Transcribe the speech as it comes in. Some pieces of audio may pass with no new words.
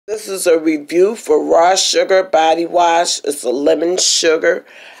This is a review for Raw Sugar Body Wash. It's a lemon sugar.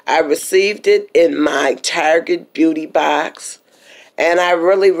 I received it in my Target beauty box, and I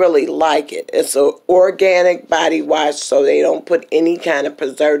really like it. It's an organic body wash, so they don't put any kind of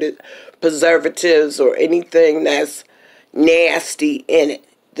preservatives or anything that's nasty in it.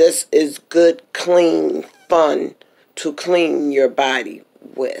 This is good, clean, fun to clean your body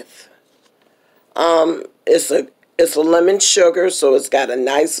with. It's a lemon sugar, so it's got a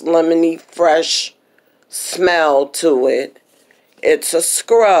nice lemony, fresh smell to it. It's a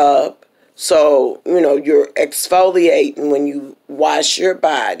scrub, so, you know, you're exfoliating when you wash your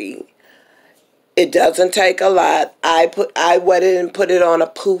body. It doesn't take a lot. I wet it and put it on a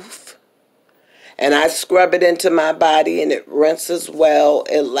poof, and I scrub it into my body, and it rinses well,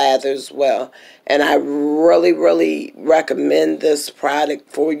 it lathers well. And I really recommend this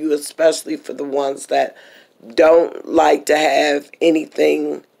product for you, especially for the ones that don't like to have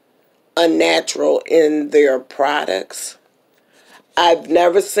anything unnatural in their products. I've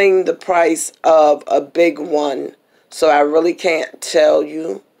never seen the price of a big one, so I really can't tell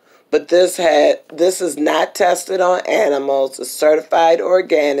you. But this is not tested on animals. It's certified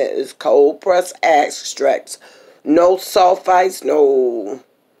organic. It's cold pressed extracts. No sulfites, no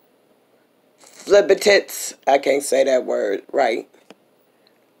flibbertips. I can't say that word right.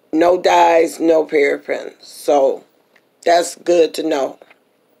 No dyes, no parabens. So that's good to know.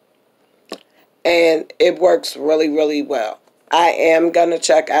 And it works really well. I am going to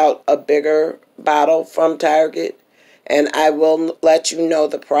check out a bigger bottle from Target, and I will let you know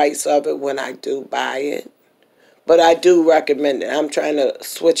the price of it when I do buy it. But I do recommend it. I'm trying to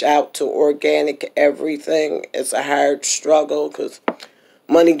switch out to organic everything. It's a hard struggle because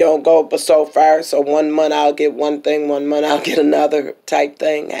money don't go but so far. So 1 month I'll get one thing, 1 month I'll get another type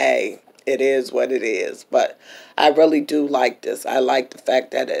thing. Hey, it is what it is. But I really do like this. I like the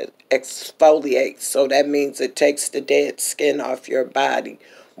fact that it exfoliates. So that means it takes the dead skin off your body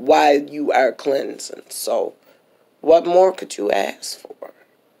while you are cleansing. So what more could you ask for?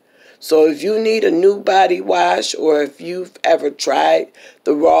 So if you need a new body wash, or if you've ever tried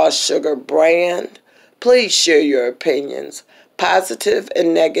the Raw Sugar brand, please share your opinions. Positive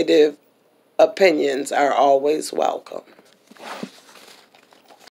and negative opinions are always welcome.